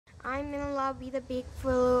I'm in love with a big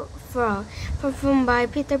blue frog, performed by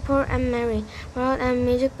Peter Paul and Mary, wrote and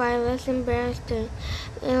music by Leslie Bernstein,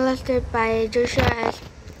 illustrated by Joshua S.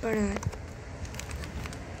 Bernard.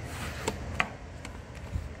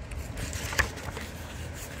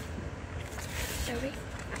 Sorry.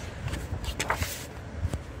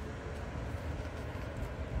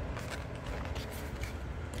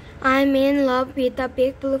 I'm in love with a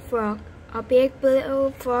big blue frog. A big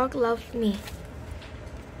blue frog loves me.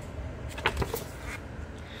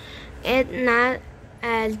 It's not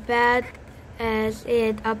as bad as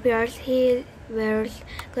it appears. He wears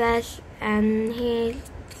glasses and he's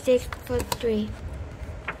 6'3".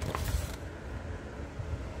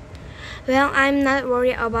 Well, I'm not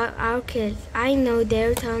worried about our kids. I know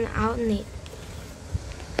they'll turn out neat.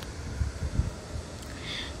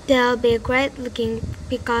 They'll be great looking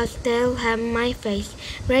because they'll have my face,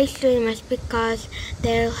 great swimmers because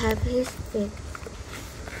they'll have his feet.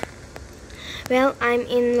 Well, I'm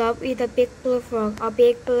in love with a big blue frog. A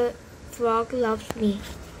big blue frog loves me.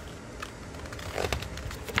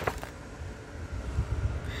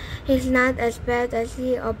 He's not as bad as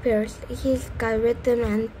he appears. He's got rhythm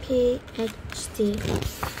and PhD.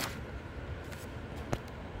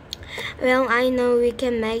 Well, I know we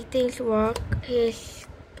can make things work. He's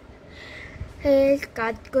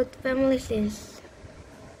got good family sense.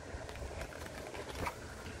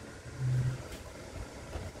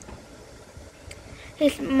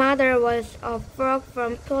 His mother was a frog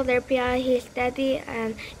from Philadelphia. His daddy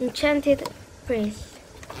an enchanted prince.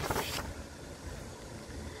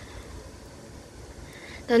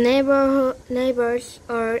 The neighbors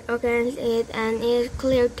are against it, and it's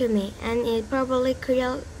clear to me, and it's probably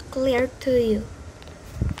clear to you.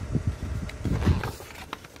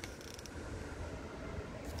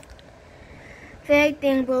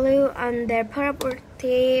 Painting blue on their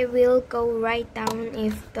property will go right down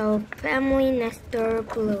if the family next door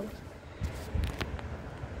blue.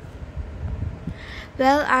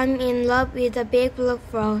 Well, I'm in love with a big blue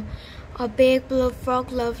frog. A big blue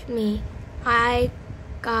frog loves me. I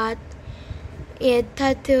got it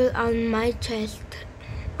tattooed on my chest.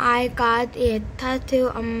 I got it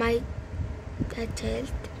tattooed on my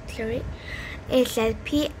chest. Sorry. It says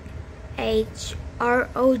PHROG.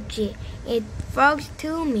 It frogs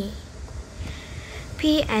to me.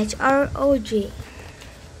 PHROG.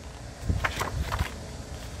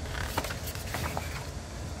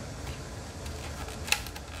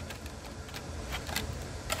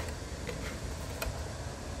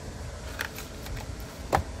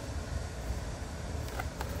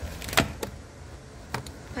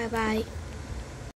 Bye bye.